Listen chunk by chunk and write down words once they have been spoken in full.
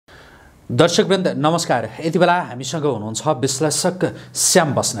दर्शकवृन्द नमस्कार। यति बेला हामीसँग हुनुहुन्छ विश्लेषक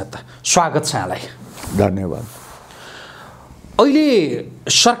श्याम बस्नेत। स्वागत छ यहाँलाई। धन्यवाद। अहिले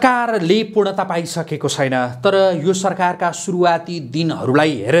सरकारले पूर्णता पाइसकेको छैन, तर यो सरकारका सुरुवाती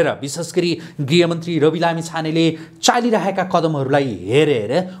दिनहरूलाई हेरेर विशेष गरी गृहमन्त्री रवि लामिछानेले चालिरहेका कदमहरूलाई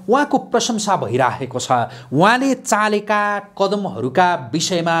हेरेर उहाँको प्रशंसा भइरहेको छ। उहाँले चालेका कदमहरूका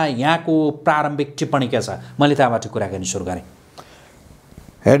विषयमा यहाँको प्रारम्भिक टिप्पणी के छ? मैले त्यहाँबाट कुराकानी सुरु गरेँ।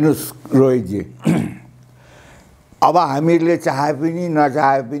 हेर्नुहोस् रोहितजी, अब हामीले चाहे पनि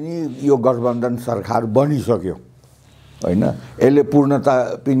नचाहे पनि यो गठबन्धन सरकार बनिसक्यो होइन, यसले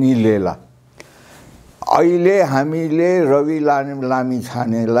पूर्णता पनि लिएला। अहिले हामीले रवि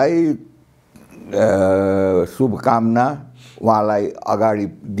लामिछानेलाई शुभकामना, उहाँलाई अगाडि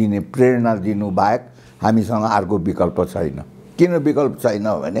दिने प्रेरणा दिनु बाहेक हामीसँग अर्को विकल्प छैन। किन विकल्प छैन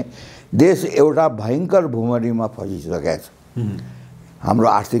भने देश एउटा भयङ्कर भुमरीमा फसिसकेको छ। हाम्रो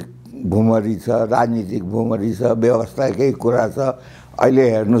आर्थिक भुमरी छ, राजनीतिक भुमरी छ, व्यवस्थाकै कुरा छ। अहिले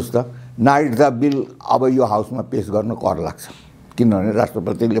हेर्नुहोस् त, नागरिकता बिल अब यो हाउसमा पेश गर्न कर लाग्छ, किनभने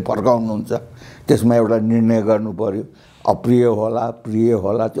राष्ट्रपतिले फर्काउनुहुन्छ। त्यसमा एउटा निर्णय गर्नु पर्यो। अप्रिय होला, प्रिय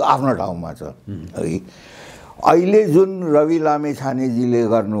होला, त्यो आफ्नो ठाउँमा छ है। अहिले जुन रवि लामिछानेजीले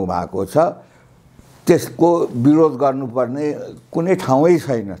गर्नुभएको छ त्यसको विरोध गर्नुपर्ने कुनै ठाउँै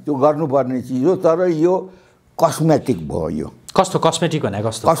छैन। त्यो गर्नुपर्ने चिज हो, तर यो कस्मेटिक भयो। यो कस्तो कस्मेटिक भनेको?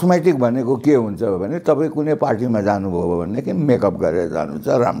 कस्तो कस्मेटिक भनेको के हुन्छ भने तपाईँ कुनै पार्टीमा जानुभयो भनेदेखि मेकअप गरेर जानुहुन्छ,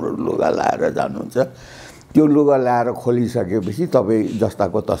 राम्रो लुगा लाएर जानुहुन्छ। त्यो लुगा लाएर खोलिसकेपछि तपाईँ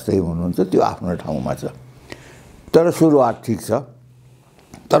जस्ताको तस्तै हुनुहुन्छ, त्यो आफ्नो ठाउँमा छ। तर सुरुवात ठिक छ,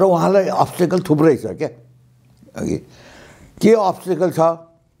 तर उहाँलाई अब्स्टेकल थुप्रै छ क्या। अघि के अब्स्टेकल छ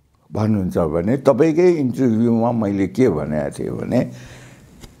भन्नुहुन्छ भने तपाईँकै इन्टरभ्यूमा मैले के भनेको थिएँ भने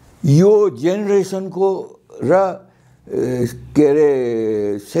यो जेनेरेसनको र के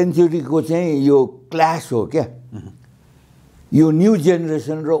अरे सेन्चुरीको चाहिँ यो क्लास हो क्या। यो न्यू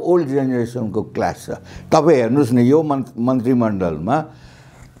जेनेरेसन र ओल्ड जेनेरेसनको क्लास छ। तपाईँ हेर्नुहोस् न, यो मन्त्रीमण्डलमा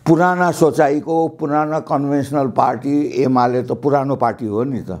पुराना सोचाइको, पुराना कन्भेन्सनल पार्टी एमाले त पुरानो पार्टी हो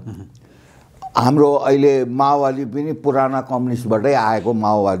नि त। हाम्रो अहिले माओवादी पनि पुराना कम्युनिस्टबाटै आएको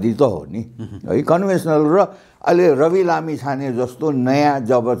माओवादी त हो नि है, कन्भेन्सनल। र अहिले रवि लामिछाने जस्तो नयाँ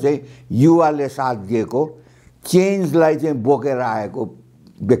जब चाहिँ युवाले साथ दिएको चेन्जलाई चाहिँ बोकेर आएको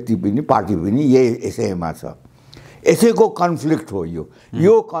व्यक्ति पनि, पार्टी पनि यही यसैमा छ। यसैको कन्फ्लिक्ट हो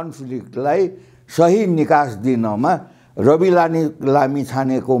यो कन्फ्लिक्टलाई सही निकास दिनमा रवि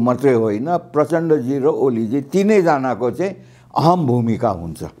लामिछानेको मात्रै होइन, प्रचण्डजी र ओलीजी तिनैजनाको चाहिँ अहम भूमिका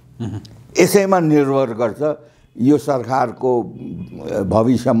हुन्छ। यसैमा निर्भर गर्छ यो सरकारको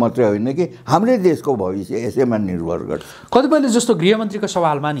भविष्य मात्रै होइन कि हाम्रै देशको भविष्य यसैमा निर्भर गर्छ। कतिपयले जस्तो गृहमन्त्रीको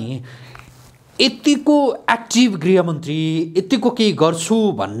सवालमा नि यतिको एक्टिभ गृहमन्त्री, यतिको केही गर्छु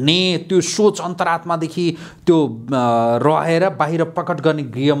भन्ने त्यो सोच अन्तरात्मादेखि त्यो रहेर बाहिर प्रकट गर्ने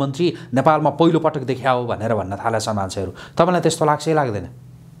गृहमन्त्री नेपालमा पहिलो पटक देखिया हो भनेर भन्न थालेछ मान्छेहरू। तपाईँलाई त्यस्तो लाग्छ कि लाग्दैन?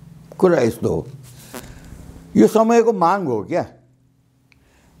 कुरा यस्तो हो, यो समयको माग हो क्या।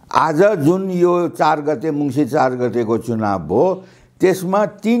 आज जुन यो 4 गते मुंसी 4 गतेको चुनाव हो, त्यसमा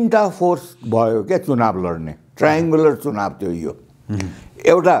 3टा फोर्स भयो क्या चुनाव लड्ने। ट्रायङ्गुलर चुनाव थियो यो।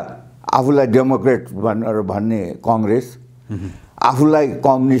 एउटा आफूलाई डेमोक्रेट भनेर भन्ने काङ्ग्रेस, आफूलाई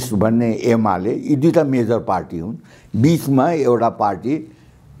कम्युनिस्ट भन्ने एमाले, यी दुईटा मेजर पार्टी हुन्। बिचमा एउटा पार्टी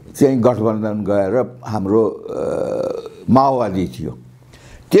चाहिँ गठबन्धन गएर हाम्रो माओवादी थियो।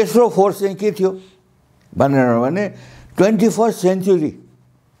 तेस्रो फोर्स चाहिँ के थियो भनेर भने 21st सेन्चुरीलाई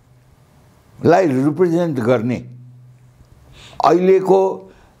रिप्रेजेन्ट गर्ने, अहिलेको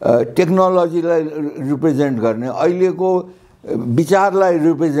टेक्नोलोजीलाई रिप्रेजेन्ट गर्ने, अहिलेको विचारलाई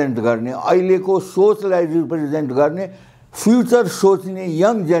रिप्रेजेन्ट गर्ने, अहिलेको सोचलाई रिप्रेजेन्ट गर्ने, फ्युचर सोच्ने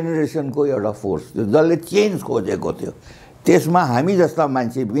यङ जेनेरेसनको एउटा फोर्स थियो जसले चेन्ज खोजेको थियो। त्यसमा हामी जस्ता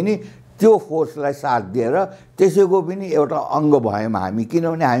मान्छे पनि त्यो फोर्सलाई साथ दिएर त्यसैको पनि एउटा अङ्ग भयौँ हामी,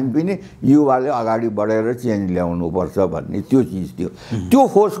 किनभने हामी पनि युवाले अगाडि बढेर चेन्ज ल्याउनुपर्छ भन्ने त्यो चिज थियो। त्यो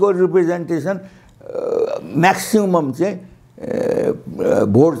फोर्सको रिप्रेजेन्टेसन म्याक्सिमम चाहिँ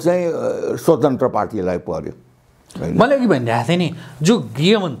भोट चाहिँ स्वतन्त्र पार्टीलाई पर्यो। मैले अघि भनिरहेको थिएँ नि, जो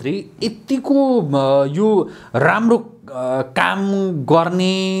गृहमन्त्री यतिको यो राम्रो काम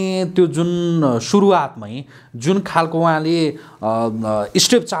गर्ने त्यो जुन सुरुवातमै जुन खालको उहाँले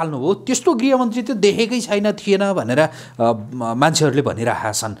स्टेप चाल्नुभयो, त्यस्तो गृहमन्त्री त्यो देखेकै थिएन भनेर मान्छेहरूले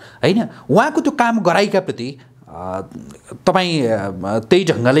भनिरहेका छन् होइन। उहाँको त्यो काम गराइकाप्रति तपाईँ त्यही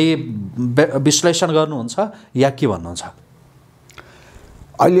ढङ्गले विश्लेषण गर्नुहुन्छ या के भन्नुहुन्छ?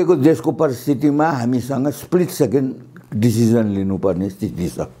 अहिलेको देशको परिस्थितिमा हामीसँग स्प्लिट सेकेन्ड डिसिजन लिनुपर्ने स्थिति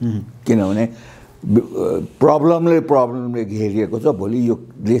छ। किनभने प्रब्लमले घेरिएको छ। भोलि यो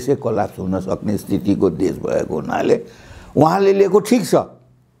देशै कोल्याप्स हुन सक्ने स्थितिको देश भएको हुनाले उहाँले लिएको ठिक छ,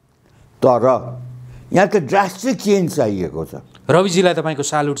 तर यहाँ त ड्रास्टिक चेन्ज चाहिएको छ। रविजीलाई तपाईँको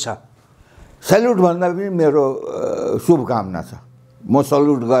सल्युट छ? सल्युट भन्दा पनि मेरो शुभकामना छ। म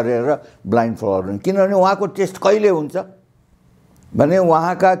सल्युट गरेर ब्लाइन्ड फलोअर, किनभने उहाँको टेस्ट कहिले हुन्छ भने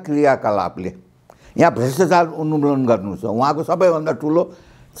उहाँका क्रियाकलापले यहाँ भ्रष्टाचार उन्मूलन गर्नु छ। उहाँको सबैभन्दा ठुलो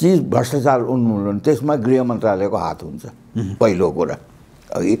चिज भ्रष्टाचार उन्मूलन, त्यसमा गृह मन्त्रालयको हात हुन्छ पहिलो कुरा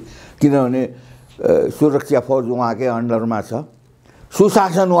अघि, किनभने सुरक्षा फौज उहाँकै अन्डरमा छ।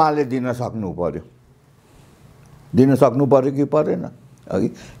 सुशासन उहाँले दिन सक्नु पर्यो कि परेन? अघि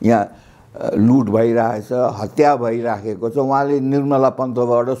यहाँ लुट भइरहेछ, हत्या भइराखेको छ, उहाँले निर्मला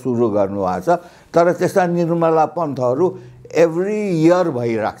पन्थबाट सुरु गर्नुभएको छ, तर त्यस्ता निर्मला पन्थहरू एभ्री इयर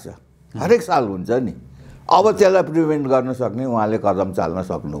भइरहेको छ, हरेक साल हुन्छ नि। अब त्यसलाई प्रिभेन्ट गर्न सक्ने उहाँले कदम चाल्न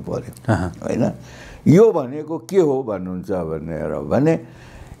सक्नु पर्यो होइन। यो भनेको के हो भन्नुहुन्छ भने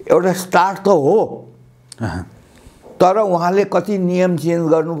एउटा स्टार्ट त हो, तर उहाँले कति नियम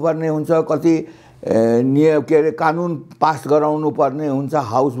चेन्ज गर्नुपर्ने हुन्छ, कति के अरे कानुन पास गराउनु पर्ने हुन्छ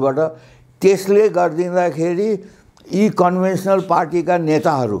हाउसबाट। त्यसले गरिदिँदाखेरि यी कन्भेन्सनल पार्टीका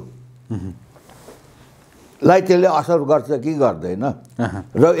नेताहरूलाई त्यसले असर गर्छ कि गर्दैन?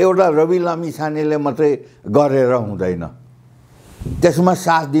 र एउटा रवि लामिछानेले मात्रै गरेर हुँदैन, त्यसमा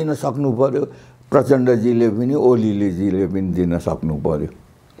साथ दिन सक्नु पर्यो प्रचण्डजीले पनि, ओलीजीले पनि दिन सक्नु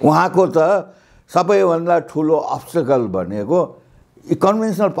पर्यो। उहाँको त सबैभन्दा ठुलो अब्स्टकल भनेको यी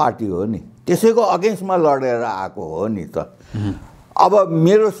कन्भेन्सनल पार्टी हो नि, त्यसैको अगेन्स्टमा लडेर आएको हो नि त। अब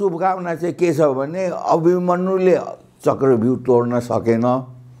मेरो शुभकामना चाहिँ के छ भने अभिमन्युले चक्रव्यूह तोड्न सकेन,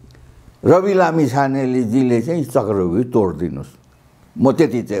 रवि लामिछानेजीले चाहिँ चक्रव्यूह तोडिदिनुहोस्, म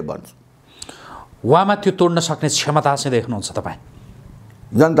त्यति चाहिँ भन्छु। उहाँमा त्यो तोड्न सक्ने क्षमता चाहिँ देख्नुहुन्छ तपाईँ?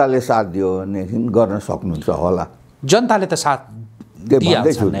 जनताले साथ दियो भनेदेखि गर्न सक्नुहुन्छ होला। जनताले त साथ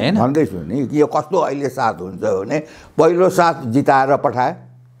भन्दैछु नि, यो कस्तो अहिले साथ हुन्छ भने पहिलो साथ जिताएर पठाए,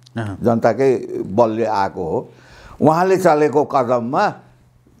 जनताकै बलले आएको हो। उहाँले चलेको कदममा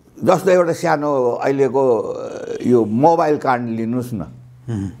जस्तो एउटा सानो अहिलेको यो मोबाइल काण्ड लिनुहोस् न,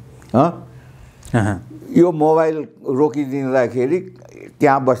 यो मोबाइल रोकिदिँदाखेरि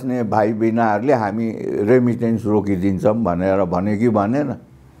त्यहाँ बस्ने भाइ बहिनीहरूले हामी रेमिटेन्स रोकिदिन्छौँ भनेर भन्यो कि भनेन?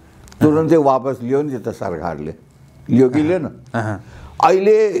 तुरन्तै वापस लियो नि त सरकारले, लियो कि लिएन?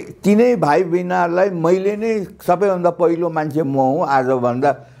 अहिले तिनै भाइ बहिनीहरूलाई मैले नै सबैभन्दा पहिलो मान्छे म हुँ,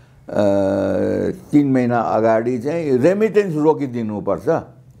 आजभन्दा 3 महिना अगाडि चाहिँ रेमिटेन्स रोकिदिनुपर्छ।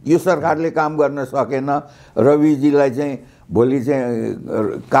 यो सरकारले काम गर्न सकेन, रविजीलाई चाहिँ भोलि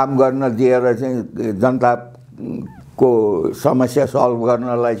चाहिँ काम गर्न दिएर चाहिँ जनताको समस्या सल्भ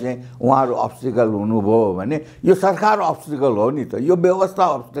गर्नलाई चाहिँ उहाँहरू अब्स्टिकल हुनुभयो भने यो सरकार अब्स्टिकल हो नि त, यो व्यवस्था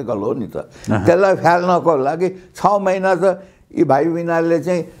अब्स्टिकल हो नि त। त्यसलाई फाल्नको लागि 6 महिना त यी भाइ बहिनीले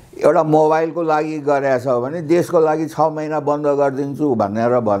चाहिँ एउटा मोबाइलको लागि गरेछ भने देशको लागि 6 महिना बन्द गरिदिन्छु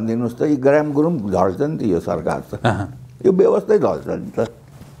भनेर भनिदिनुहोस् त, यी ग्राम गुरुम झल्छ नि त यो सरकार त, यो व्यवस्थै झल्छ नि त।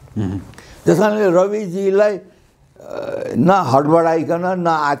 त्यस कारणले रविजीलाई न हडबडाइकन, न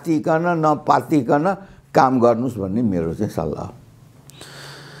आतिकन, न पातिकन काम गर्नुहोस् भन्ने मेरो चाहिँ सल्लाह हो।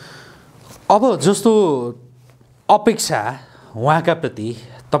 अब जस्तो अपेक्षा उहाँका प्रति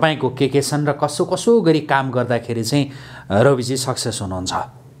तपाईँको के छन् र कसो गरी काम गर्दाखेरि चाहिँ रविजी सक्सेस हुनुहुन्छ?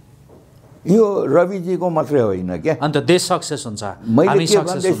 यो रविजीको मात्रै होइन क्या, अन्त देश सक्सेस हुन्छ। मैले के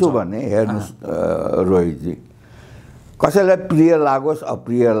भन्दैछु भने हेर्नुहोस् रोहितजी, कसैलाई प्रिय लागोस्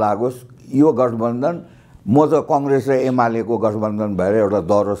अप्रिय लागोस्, यो गठबन्धन, म त कङ्ग्रेस र एमालेको गठबन्धन भएर एउटा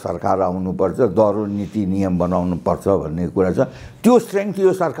दह्रो सरकार आउनुपर्छ, दह्रो नीति नियम बनाउनु पर्छ भन्ने कुरा छ। त्यो स्ट्रेङ्थ यो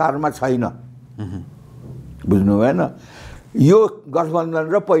सरकारमा छैन, बुझ्नु भएन? यो गठबन्धन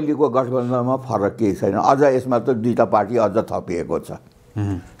र पहिलेको गठबन्धनमा फरक केही छैन। अझ यसमा त 2टा पार्टी अझ थपिएको छ,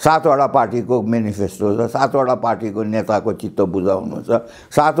 7वटा पार्टीको मेनिफेस्टो छ, 7वटा पार्टीको नेताको चित्त बुझाउनु छ,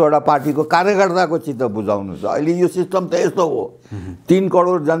 7वटा पार्टीको कार्यकर्ताको चित्त बुझाउनु छ। अहिले यो सिस्टम त यस्तो हो, 3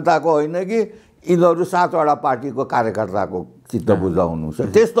 करोड जनताको होइन कि यिनीहरू 7वटा पार्टीको कार्यकर्ताको चित्त बुझाउनु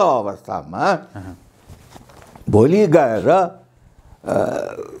छ। त्यस्तो अवस्थामा भोलि गएर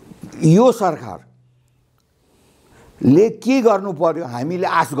यो सरकारले के गर्नु पर्यो, हामीले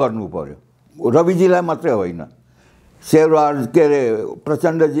आश गर्नु पर्यो। रविजीलाई मात्रै होइन, शेरबहादुर के अरे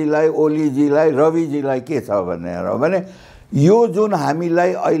प्रचण्डजीलाई, ओलीजीलाई, रविजीलाई के छ भने यो जुन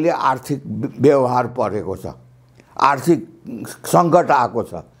हामीलाई अहिले आर्थिक व्यवहार परेको छ, आर्थिक सङ्कट आएको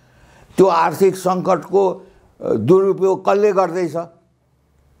छ, त्यो आर्थिक सङ्कटको दुरुपयोग कसले गर्दैछ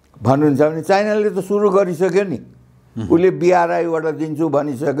भन्नुहुन्छ भने चाइनाले त सुरु गरिसक्यो नि, उसले BRI बाट दिन्छु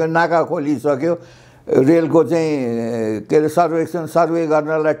भनिसक्यो, नाका खोलिसक्यो, रेलको चाहिँ के अरे सर्वे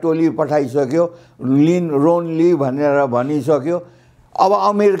गर्नलाई टोली पठाइसक्यो, लोन लि भनेर भनिसक्यो। अब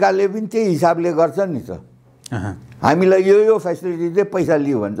अमेरिकाले पनि त्यही हिसाबले गर्छ नि त। हामीलाई यो फेसिलिटी चाहिँ पैसा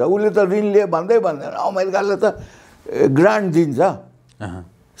लियो भन्छ, उसले त ऋण लिए भन्दै भन्दैन। अमेरिकाले त ग्रान्ट दिन्छ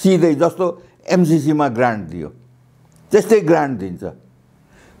सिधै, जस्तो एमसिसीमा ग्रान्ट दियो त्यस्तै ग्रान्ट दिन्छ।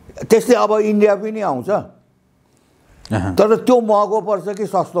 त्यस्तै अब इन्डिया पनि आउँछ, तर त्यो महँगो पर्छ कि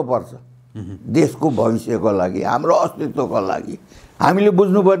सस्तो पर्छ? देशको भविष्यको लागि, हाम्रो अस्तित्वको लागि हामीले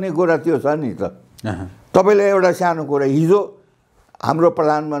बुझ्नुपर्ने कुरा त्यो छ नि त। तपाईँले एउटा सानो कुरा, हिजो हाम्रो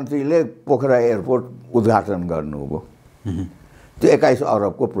प्रधानमन्त्रीले पोखरा एयरपोर्ट उद्घाटन गर्नुभयो। त्यो 21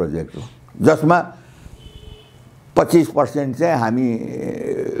 अरबको प्रोजेक्ट हो, जसमा 25% चाहिँ हामी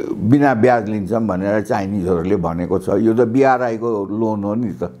बिना ब्याज लिन्छौँ भनेर चाइनिजहरूले भनेको छ। यो त बिआरआईको लोन हो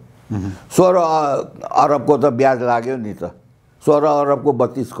नि त। 16 अरबको त ब्याज लाग्यो नि त। 16 अरबको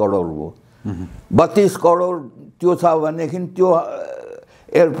 32 करोड हो। 32 करोड त्यो छ भनेदेखि त्यो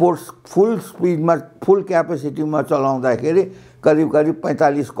एयरपोर्ट फुल स्पिडमा, फुल क्यापेसिटीमा चलाउँदाखेरि करिब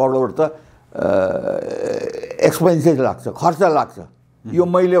 45 करोड त एक्सपेन्सेस लाग्छ, खर्च लाग्छ। यो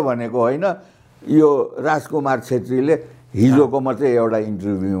मैले भनेको होइन, यो राजकुमार छेत्रीले हिजोको मात्रै एउटा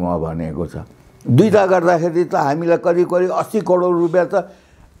इन्टरभ्यूमा भनेको छ। दुईटा गर्दाखेरि त हामीलाई करिब 80 करोड रुपियाँ त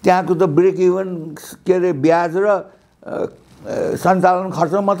त्यहाँको त ब्रेक इभन के अरे ब्याज र सञ्चालन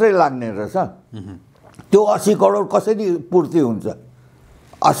खर्च मात्रै लाग्ने रहेछ। त्यो 80 करोड कसरी पूर्ति हुन्छ?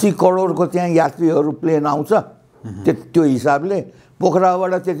 80 करोडको त्यहाँ यात्रीहरू प्लेन आउँछ, त्यो हिसाबले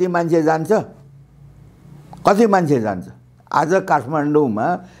पोखराबाट त्यति मान्छे जान्छ? कति मान्छे जान्छ? आज काठमाडौँमा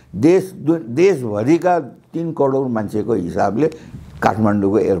देशभरिका 3 करोड मान्छेको हिसाबले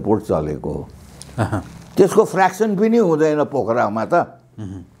काठमाडौँको एयरपोर्ट चलेको हो। त्यसको फ्र्याक्सन पनि हुँदैन पोखरामा त।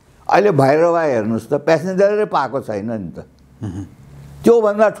 अहिले भैरवा हेर्नुहोस् त, प्यासेन्जरै पाएको छैन नि त।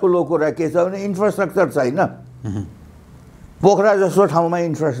 त्योभन्दा ठुलो कुरा के छ भने इन्फ्रास्ट्रक्चर छैन। पोखरा जस्तो ठाउँमा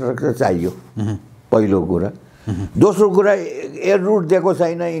इन्फ्रास्ट्रक्चर चाहियो, पहिलो कुरा। दोस्रो कुरा, एयर रुट दिएको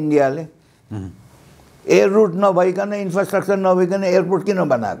छैन इन्डियाले। एयर रुट नभइकन, इन्फ्रास्ट्रक्चर नभइकन एयरपोर्ट किन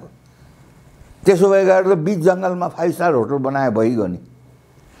बनाएको? त्यसो भए गरेर बिच जङ्गलमा 5 स्टार होटल बनाए भइगयो नि।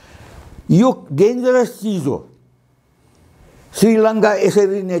 यो डेन्जरस चिज हो। श्रीलङ्का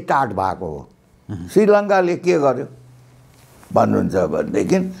यसरी नै टाट भएको हो। श्रीलङ्काले के गर्यो भन्नुहुन्छ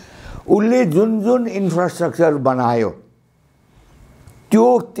भनेदेखि उसले जुन इन्फ्रास्ट्रक्चर बनायो त्यो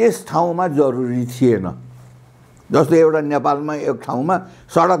त्यस ठाउँमा जरुरी थिएन। जस्तो एउटा नेपालमा एक ठाउँमा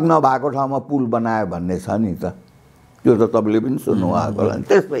सडक नभएको ठाउँमा पुल बनायो भन्ने छ नि त, त्यो त तपाईँले पनि सुन्नुभएको होला।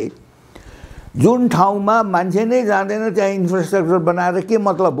 त्यस्तै जुन ठाउँमा मान्छे नै जाँदैन त्यहाँ इन्फ्रास्ट्रक्चर बनाएर के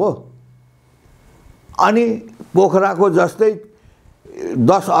मतलब हो? अनि पोखराको जस्तै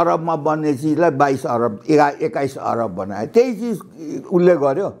 10 अरबमा बन्ने चिजलाई 22 अरब 21 अरब बनायो, त्यही चिज उसले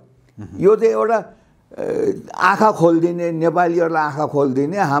गर्यो। यो त एउटा आँखा खोलिदिने, नेपालीहरूलाई आँखा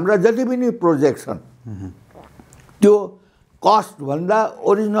खोलिदिने। हाम्रा जति पनि प्रोजेक्ट छन् त्यो कस्टभन्दा,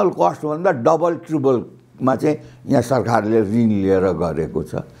 ओरिजिनल कस्टभन्दा डबल ट्रिपलमा चाहिँ यहाँ सरकारले ऋण लिएर गरेको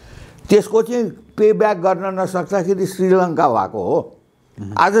छ। त्यसको चाहिँ पे ब्याक गर्न नसक्दाखेरि श्रीलङ्का भएको हो।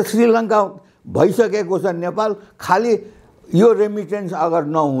 आज श्रीलङ्का भइसकेको छ नेपाल। खालि यो रेमिटेन्स अगर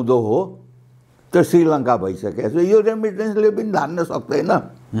नहुँदो हो त श्रीलङ्का भइसकेको छ। यो रेमिटेन्सले पनि धान्न सक्दैन।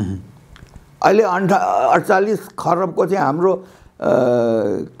 अहिले 48 खरबको चाहिँ हाम्रो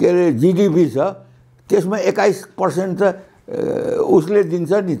के अरे जिडिपी छ, त्यसमा 21% त उसले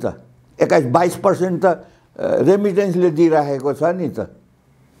दिन्छ नि त। 22% त रेमिटेन्सले दिइराखेको छ नि त।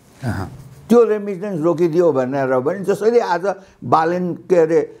 त्यो रेमिटेन्स रोकिदियो भनेर पनि जसरी आज बालेन के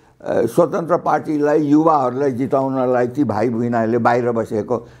अरे स्वतन्त्र पार्टीलाई, युवाहरूलाई जिताउनलाई ती भाइ बहिनीहरूले बाहिर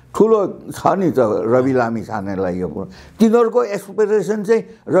बसेको ठुलो छ नि त रवि लामिछानेलाई। यो कुरो तिनीहरूको एक्सपेक्टेसन चाहिँ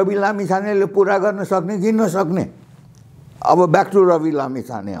रवि लामिछानेले पुरा गर्न सक्ने कि नसक्ने? अब ब्याक टु रवि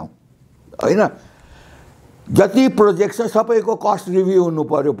लामिछाने आउँ होइन। जति प्रोजेक्ट छ सबैको कस्ट रिभ्यू हुनु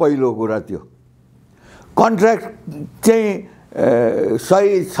पर्यो पहिलो कुरा। त्यो कन्ट्र्याक्ट चाहिँ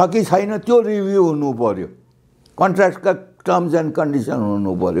सही छ कि छैन त्यो रिभ्यू हुनु पर्यो। कन्ट्र्याक्टका टर्म्स एन्ड कन्डिसन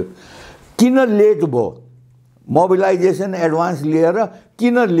हुनु पर्यो। किन लेट भयो? मोबिलाइजेसन एडभान्स लिएर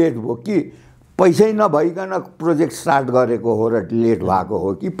किन लेट भयो? कि पैसै नभइकन प्रोजेक्ट स्टार्ट गरेको हो र लेट भएको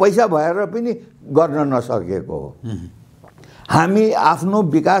हो, कि पैसा भएर पनि गर्न नसकेको हो? हामी आफ्नो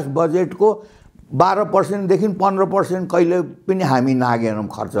विकास बजेटको 12% देखि 15% कहिले पनि हामी नागेनौँ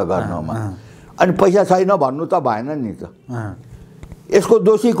खर्च गर्नमा। अनि पैसा छैन भन्नु त भएन नि त। यसको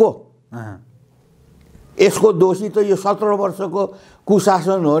दोषी को? यसको दोषी त यो 17 वर्षको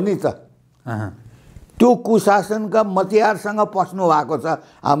कुशासन हो नि त। त्यो कुशासनका मतियारसँग पस्नु भएको छ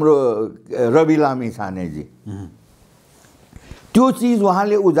हाम्रो रवि लामिछानेजी। त्यो चिज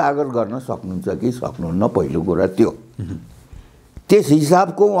उहाँले उजागर गर्न सक्नुहुन्छ कि सक्नुहुन्न पहिलो कुरा त्यो। त्यस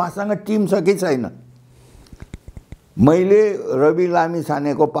हिसाबको उहाँसँग टिम छ कि छैन। मैले रवि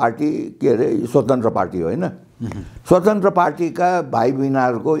लामिछानेको पार्टी के अरे स्वतन्त्र पार्टी होइन, स्वतन्त्र पार्टीका भाइ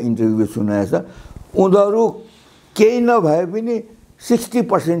बहिनीहरूको इन्टरभ्यू सुनेको छ। उनीहरू केही नभए पनि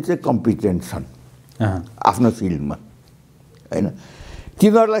 60% चाहिँ कम्पिटेन्ट छन् आफ्नो फिल्डमा होइन।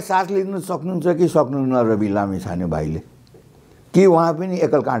 तिनीहरूलाई साथ लिन सक्नुहुन्छ कि सक्नुहुन्न रवि लामिछाने भाइले, कि उहाँ पनि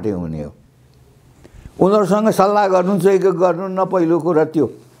एकल काँटे हुने हो? उनीहरूसँग सल्लाह गर्नुहुन्छ कि गर्नुहुन्न पहिलो कुरा त्यो।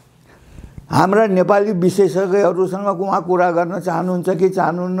 हाम्रा नेपाली विशेषज्ञहरूसँग उहाँ कुरा गर्न चाहनुहुन्छ कि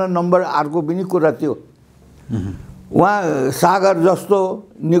चाहनुहुन्न नम्बर अर्को पनि कुरा त्यो। उहाँ सागर जस्तो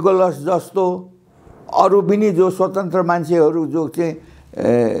निकोलस जस्तो अरू पनि जो स्वतन्त्र मान्छेहरू जो चाहिँ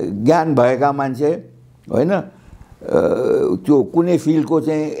ज्ञान भएका मान्छे होइन, त्यो कुनै फिल्डको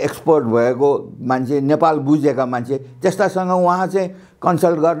चाहिँ एक्सपर्ट भएको मान्छे, नेपाल बुझेका मान्छे, त्यस्तासँग उहाँ चाहिँ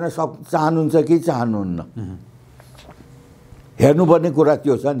कन्सल्ट गर्न चाहनुहुन्छ कि चाहनुहुन्न? हेर्नुपर्ने कुरा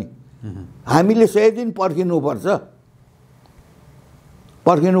त्यो छ नि। हामीले 100 दिन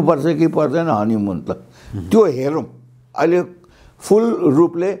पर्खिनुपर्छ कि पर्दैन हनिमुन त? त्यो हेरौँ। अहिले फुल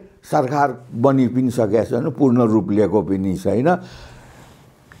रूपले सरकार बनि पनि सकेको छैन, पूर्ण रूप लिएको पनि छैन।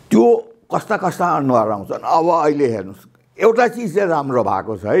 त्यो कस्ता कस्ता अनुहार आउँछन्। अब अहिले हेर्नुहोस्, एउटा चिज चाहिँ राम्रो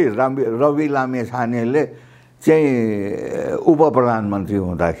भएको छ है, रवि लामिछानेले चाहिँ उप प्रधानमन्त्री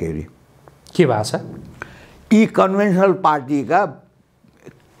हुँदाखेरि के भएको छ? यी कन्भेन्सनल पार्टीका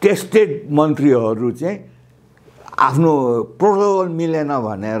टेस्टेड मन्त्रीहरू चाहिँ आफ्नो प्रोटोकल मिलेन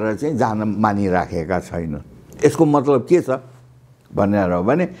भनेर चाहिँ जान मानिराखेका छैन। यसको मतलब के छ भनेर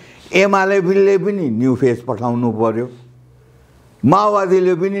भने एमाले पनि न्यू फेस पठाउनु पर्यो,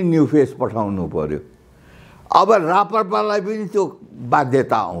 माओवादीले पनि न्यू फेस पठाउनु पर्यो। अब राप्रपालाई पनि त्यो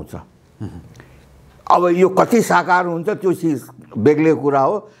बाध्यता आउँछ। अब यो कति साकार हुन्छ त्यो चिज बेग्लै कुरा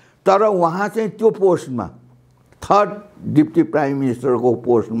हो, तर उहाँ चाहिँ त्यो पोस्टमा थर्ड डिप्टी प्राइम मिनिस्टरको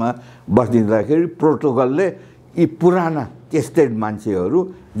पोस्टमा बसिदिँदाखेरि प्रोटोकलले यी पुराना टेस्टेड मान्छेहरू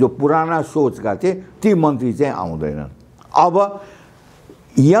जो पुराना सोचका थिए ती मन्त्री चाहिँ आउँदैनन्। अब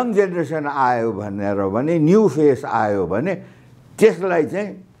यङ जेनेरेसन आयो भनेर भने न्यू फेस आयो भने त्यसलाई चाहिँ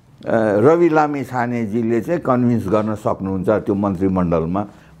रवि लामिछानेजीले चाहिँ कन्भिन्स गर्न सक्नुहुन्छ त्यो मन्त्रीमण्डलमा।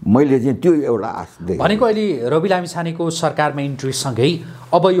 मैले चाहिँ त्यो एउटा आश देखेँ। भनेको अहिले रवि लामिछानेको सरकारमा इन्ट्रीसँगै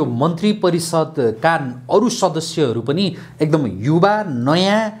अब यो मन्त्री परिषदका अरू सदस्यहरू पनि एकदम युवा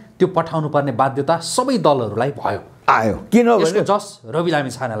नयाँ त्यो पठाउनु पर्ने बाध्यता सबै दलहरूलाई आयो। किनभने जस रवि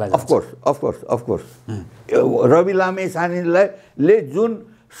लामिछानेलाई अफकोर्स रवि लामिछानेले जुन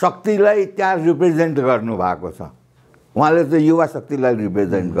शक्तिलाई त्यहाँ रिप्रेजेन्ट गर्नु भएको छ, उहाँले त युवा शक्तिलाई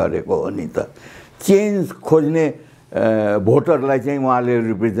रिप्रेजेन्ट गरेको हो नि त। चेन्ज खोज्ने भोटरलाई चाहिँ उहाँले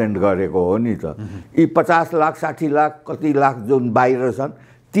रिप्रेजेन्ट गरेको हो नि त। यी 50 लाख 60 लाख कति लाख जुन बाहिर छन्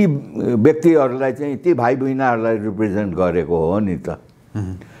ती व्यक्तिहरूलाई चाहिँ ती भाइ बहिनीहरूलाई रिप्रेजेन्ट गरेको हो नि त।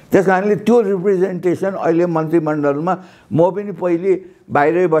 त्यस कारणले त्यो रिप्रेजेन्टेसन अहिले मन्त्रीमण्डलमा म पनि पहिले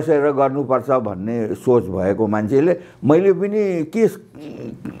बाहिरै बसेर गर्नुपर्छ भन्ने सोच भएको मान्छेले मैले पनि के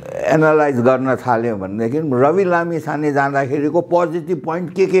एनालाइज गर्न थाल्यो भनेदेखि रवि लामिछाने जाँदाखेरिको पोजिटिभ पोइन्ट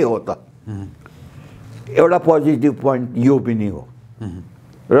के हो त? एउटा पोजिटिभ पोइन्ट यो पनि हो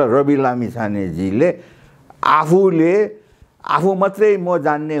र रवि लामिछानेजीले आफू मात्रै म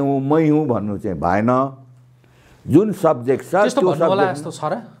जान्ने हुँ मै हुँ भन्नु चाहिँ भएन। जुन सब्जेक्ट छ त्यो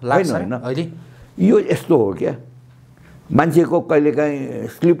होइन, यो यस्तो हो क्या, मान्छेको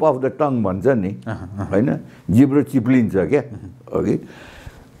कहिलेकाहीँ स्लिप अफ द टङ भन्छ नि होइन, जिब्रो चिप्लिन्छ क्या अघि।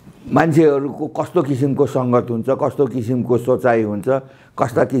 मान्छेहरूको कस्तो किसिमको सङ्गत हुन्छ, कस्तो किसिमको सोचाइ हुन्छ,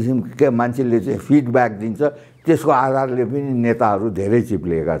 कस्ता किसिमका मान्छेले चाहिँ फिडब्याक दिन्छ, त्यसको आधारले पनि नेताहरू धेरै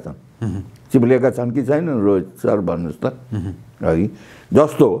चिप्लिएका छन् कि छैन रोहित सर भन्नुहोस् त है।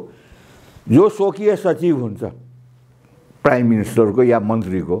 जस्तो जो स्वकीय सचिव हुन्छ प्राइम मिनिस्टरको या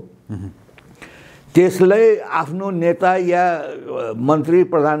मन्त्रीको, त्यसलाई आफ्नो नेता या मन्त्री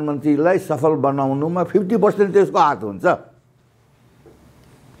प्रधानमन्त्रीलाई सफल बनाउनुमा 50% त्यसको हात हुन्छ।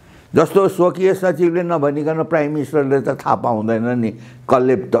 जस्तो स्वकीय सचिवले नभनिकन प्राइम मिनिस्टरले त थाहा पाउँदैन नि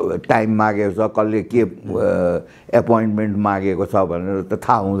कसले टाइम मागेको छ, कसले के एपोइन्टमेन्ट मागेको छ भनेर त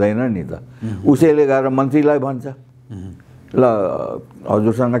थाहा हुँदैन नि त। उसैले गएर मन्त्रीलाई भन्छ ल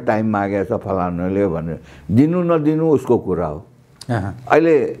हजुरसँग टाइम मागेको छ फलानुले भनेर, दिनु नदिनु उसको कुरा हो।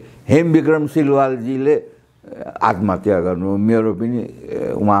 अहिले हेमविक्रम सिलवालजीले आत्महत्या गर्नु, मेरो पनि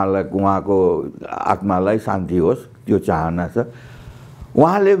उहाँको आत्मालाई शान्ति होस् त्यो चाहना छ।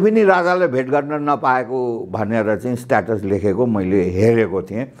 उहाँले पनि राजालाई भेट गर्न नपाएको भनेर चाहिँ स्ट्याटस लेखेको मैले हेरेको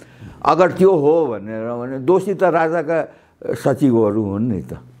थिएँ। अगर त्यो हो भनेर भने दोषी त राजाका सचिवहरू हुन् नि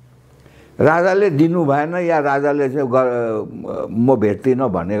त। राजाले दिनु भएन या राजाले चाहिँ म भेट्दिनँ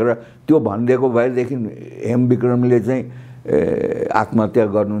भनेर त्यो भनिदिएको भएदेखि हेमविक्रमले चाहिँ आत्महत्या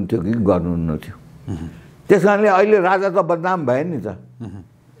गर्नुहुन्थ्यो कि गर्नुहुन्न थियो। त्यस कारणले अहिले राजा त बदनाम भयो नि त।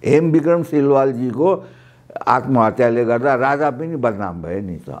 हेमविक्रम सिलवालजीको आत्महत्याले गर्दा राजा पनि बदनाम भयो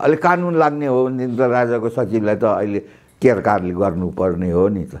नि त। अहिले कानुन लाग्ने हो भने त राजाको सचिवलाई त अहिले केरकारले गर्नुपर्ने हो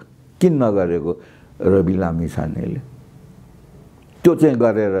नि त। किन नगरेको रवि लामिछानेले? त्यो चाहिँ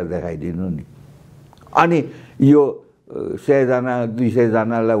गरेर देखाइदिनु नि। अनि यो 100 जना 200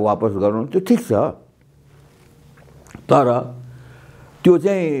 जनालाई वापस गराउनु त्यो ठिक छ, तर त्यो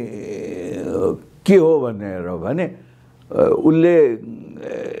चाहिँ के हो भनेर भने उसले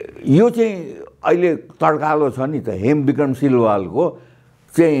यो चाहिँ अहिले तड्कालो छ नि त। हेमविक्रम सिलवालको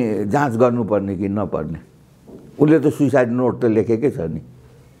चाहिँ जाँच गर्नुपर्ने कि नपर्ने? उसले त सुसाइड नोट त लेखेकै छ नि।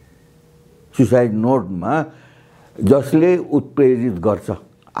 सुसाइड नोटमा जसले उत्प्रेरित गर्छ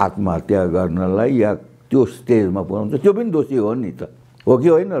आत्महत्या गर्नलाई या त्यो स्टेजमा पुर्याउँछ त्यो पनि दोषी हो नि त, हो कि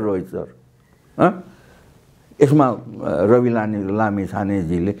होइन रोहित सर? यसमा रवि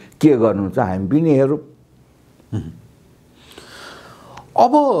लामिछानेजीले के गर्नुहुन्छ हामी पनि हेरौँ।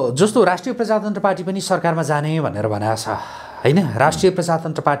 अब जस्तो राष्ट्रिय प्रजातन्त्र पार्टी पनि सरकारमा जाने भनेर भनेको छ होइन? राष्ट्रिय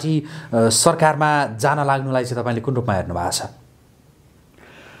प्रजातन्त्र पार्टी सरकारमा जान लाग्नुलाई चाहिँ तपाईँले कुन रूपमा हेर्नु भएको छ?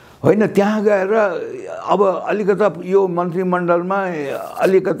 होइन, त्यहाँ गएर अब अलिकता यो मन्त्रीमण्डलमा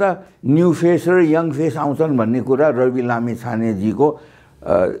अलिकता न्यू फेस र यङ फेस आउँछन् भन्ने कुरा Rabi लामिछानेजीको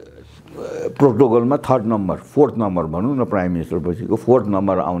प्रोटोकलमा 3rd number 4th number भनौँ न, प्राइम मिनिस्टर पछिको 4th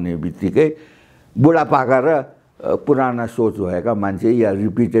नम्बर आउने बित्तिकै बुढापाका र पुराना सोच भएका मान्छे या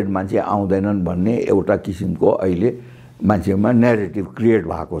रिपिटेड मान्छे आउँदैनन् भन्ने एउटा किसिमको अहिले मान्छेमा नेरेटिभ क्रिएट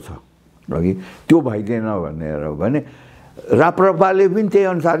भएको छ कि त्यो भइदिएन भनेर भने राप्रपाले पनि त्यही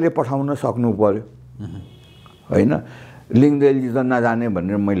अनुसारले पठाउन सक्नु पर्यो होइन? लिङ्गदेलजी त नजाने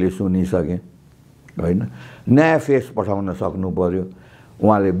भनेर मैले सुनिसकेँ होइन? नयाँ फेस पठाउन सक्नु पर्यो।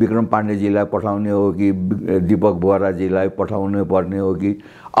 उहाँले विक्रम पाण्डेजीलाई पठाउने हो कि दीपक बोहराजीलाई पठाउनु पर्ने हो कि?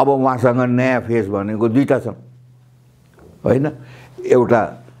 अब उहाँसँग नयाँ फेस भनेको दुईवटा छ होइन? एउटा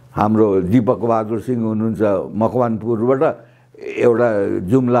हाम्रो दीपक बहादुर सिंह हुनुहुन्छ मकवानपुरबाट, एउटा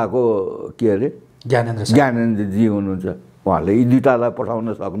जुम्लाको के अरे ज्ञानेन्द्रजी हुनुहुन्छ। उहाँले यी दुईवटालाई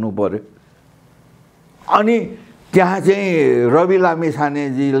पठाउन सक्नु पर्यो। अनि त्यहाँ चाहिँ रवि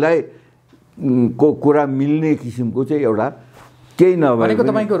लामिछानेजीलाई को कुरा मिल्ने किसिमको चाहिँ एउटा केही नभएको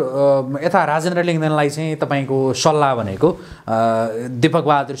तपाईँको यता राजेन्द्र लिङ्गदेनलाई चाहिँ तपाईँको सल्लाह भनेको दीपक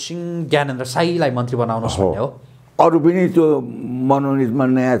बहादुर सिंह ज्ञानेन्द्र शाहीलाई मन्त्री बनाउनुहोस् भन्ने हो। अरू पनि त्यो मनोनितमा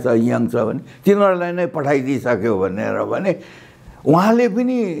नयाँ छ यङ छ भने तिनीहरूलाई नै पठाइदिइसक्यो भनेर भने उहाँले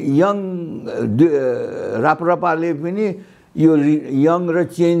पनि यङ राप्रपाले पनि यो यङ र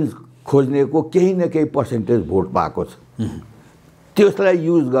चेन्ज खोज्नेको केही न केही पर्सेन्टेज भोट पाएको छ। त्यसलाई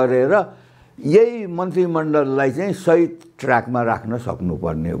युज गरेर यही मन्त्रीमण्डललाई चाहिँ सही ट्र्याकमा राख्न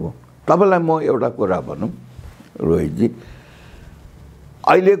सक्नुपर्ने हो। तपाईँलाई म एउटा कुरा भनौँ रोहितजी,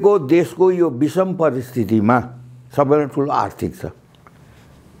 अहिलेको देशको यो विषम परिस्थितिमा सबैभन्दा ठुलो आर्थिक छ।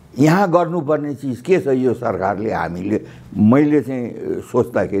 यहाँ गर्नुपर्ने चिज के छ यो सरकारले मैले चाहिँ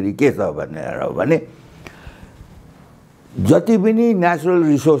सोच्दाखेरि के छ भनेर भने जति पनि नेचुरल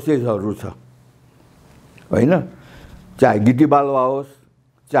रिसोर्सेसहरू छ होइन, चाहे गिटी बालुवा होस्,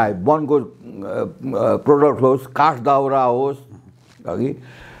 चाहे वनको प्रोडक्ट होस्, काठ दाउरा होस्, अघि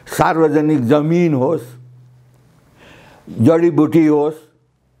सार्वजनिक जमिन होस्, जडीबुटी होस्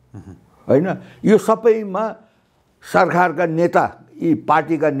होइन, यो सबैमा सरकारका नेता यी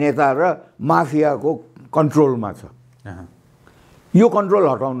पार्टीका नेता र माफियाको कन्ट्रोलमा छ। यो कन्ट्रोल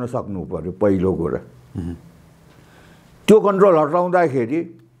हटाउन सक्नु पर्यो पहिलो कुरा। त्यो कन्ट्रोल हटाउँदाखेरि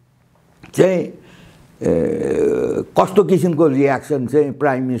चाहिँ कस्तो किसिमको रियाक्सन चाहिँ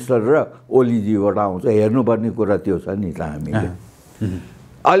प्राइम मिनिस्टर र ओलीजीबाट आउँछ हेर्नुपर्ने कुरा त्यो छ नि त। हामीले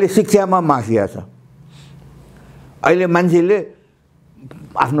अहिले शिक्षामा माफिया छ। अहिले मान्छेले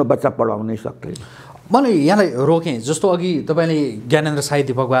आफ्नो बच्चा पढाउनै सक्दैन। मलाई यहाँलाई रोकेँ, जस्तो अघि तपाईँले ज्ञानेन्द्र शाही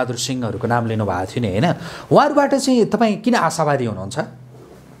दीपक बहादुर सिंहहरूको नाम लिनुभएको थियो नि होइन? उहाँहरूबाट चाहिँ तपाईँ किन आशावादी हुनुहुन्छ?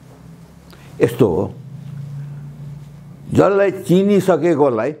 यस्तो हो, जसलाई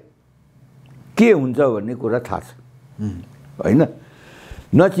चिनिसकेकोलाई के हुन्छ भन्ने कुरा थाहा छ होइन?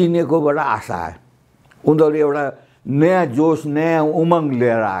 नचिनेकोबाट आशा आयो। उनीहरू एउटा नयाँ जोस नयाँ उमङ्ग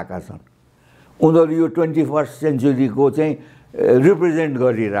लिएर आएका छन्। उनीहरू यो 21st सेन्चुरीको चाहिँ रिप्रेजेन्ट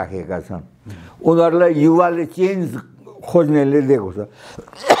गरिराखेका छन्। उनीहरूलाई युवाले चेन्ज खोज्नेले दिएको छ।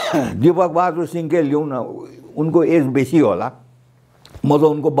 दीपक बहादुर सिंहकै लिउँ न, उनको एज बेसी होला, म त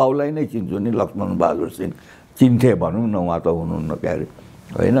उनको बाउलाई नै चिन्छु नि, लक्ष्मण बहादुर सिंह चिन्थेँ भनौँ न, उहाँ त हुनुहुन्न क्यारे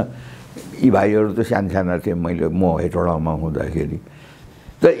होइन? यी भाइहरू त सानसाना थिए म हेटौडामा हुँदाखेरि।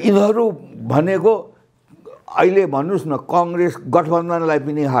 त यिनीहरू भनेको अहिले भन्नुस् न कांग्रेस गठबन्धनलाई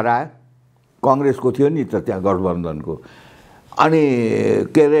पनि हराए कांग्रेसको थियो नि त त्यहाँ गठबन्धनको अनि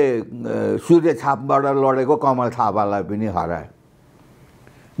के रे सूर्य छापबाट लडेको कमल थापालाई पनि हराए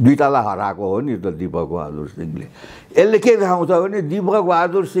दुईटालाई हराएको हो नि त दीपक बहादुर सिंहले यसले के देखाउँछ भने दीपक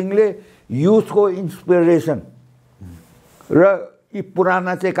बहादुर सिंहले युथको इन्स्पिरेसन र यी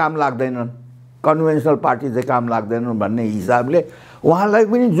पुराना चाहिँ काम लाग्दैनन् कन्भेन्सनल पार्टी चाहिँ काम लाग्दैनन् भन्ने हिसाबले उहाँलाई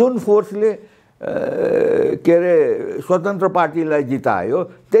पनि जुन फोर्सले के अरे स्वतन्त्र पार्टीलाई जितायो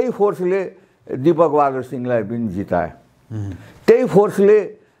त्यही फोर्सले दीपक बहादुर सिंहलाई पनि जितायो त्यही फोर्सले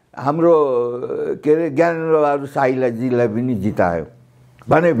हाम्रो के अरे ज्ञानेन्द्र बहादुर शाहीजीलाई पनि जितायो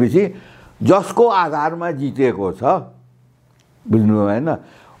भनेपछि जसको आधारमा जितेको छ बुझ्नु भएन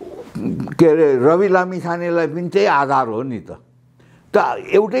के अरे रवि लामिछानेलाई पनि त्यही आधार हो नि त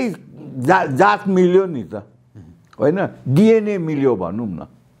एउटै जात मिल्यो नि त होइन डिएनए मिल्यो भनौँ न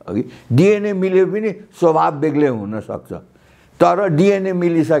अघि डिएनए मिल्यो पनि स्वभाव बेग्लै हुनसक्छ तर डिएनए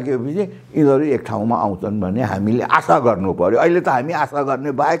मिलिसकेपछि यिनीहरू एक ठाउँमा आउँछन् भन्ने हामीले आशा गर्नु पर्यो अहिले त हामी आशा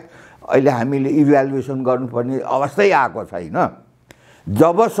गर्ने बाहेक अहिले हामीले इभ्यालुएसन गर्नुपर्ने अवस्थै आएको छैन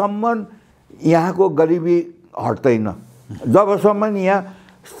जबसम्म यहाँको गरिबी हट्दैन जबसम्म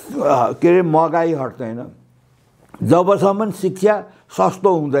यहाँ के अरे महँगाई हट्दैन जबसम्म शिक्षा सस्तो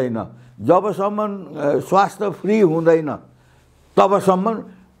हुँदैन जबसम्म स्वास्थ्य फ्री हुँदैन तबसम्म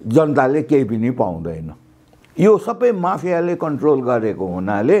जनताले केही पनि पाउँदैन यो सबै माफियाले कन्ट्रोल गरेको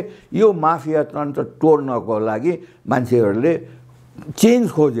हुनाले यो माफिया तन्त्र तोड्नको लागि मान्छेहरूले चेन्ज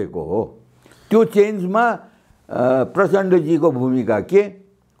खोजेको हो त्यो चेन्जमा प्रचण्डजीको भूमिका के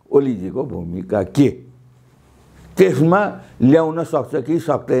ओलीजीको भूमिका के त्यसमा ल्याउन सक्छ कि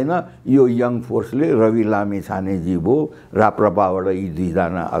सक्दैन यो यङ फोर्सले रवि लामिछानेजी भो राप्रपाबाट यी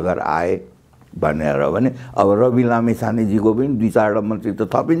दुईजना अगर आए भनेर भने अब रवि लामिछानेजीको पनि दुई चारवटा मन्त्री त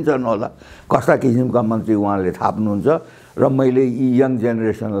थपिन्छन् होला कस्ता किसिमका मन्त्री उहाँले थाप्नुहुन्छ र मैले यी यङ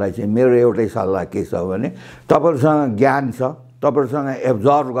जेनेरेसनलाई चाहिँ मेरो एउटै सल्लाह के छ भने तपाईँहरूसँग ज्ञान छ तपाईँहरूसँग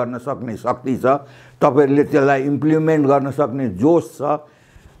एब्जर्भ गर्न सक्ने शक्ति छ तपाईँहरूले त्यसलाई इम्प्लिमेन्ट गर्न सक्ने जोस छ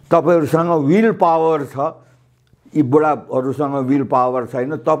तपाईँहरूसँग विल पावर छ यी बुढाहरूसँग विल पावर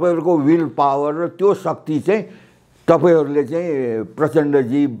छैन तपाईँहरूको विल पावर र त्यो शक्ति चाहिँ तपाईँहरूले चाहिँ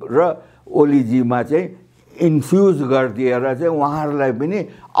प्रचण्डजी र ओलीजीमा चाहिँ इन्फ्युज गरिदिएर चाहिँ उहाँहरूलाई पनि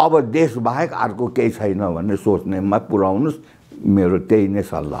अब देशबाहेक अर्को केही छैन भन्ने सोच्नेमा पुर्याउनुहोस् मेरो त्यही नै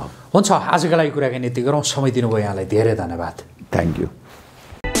सल्लाह हो हुन्छ आजको लागि कुराकानी यति गरौँ समय दिनुभयो यहाँलाई धेरै धन्यवाद थ्याङ्क यू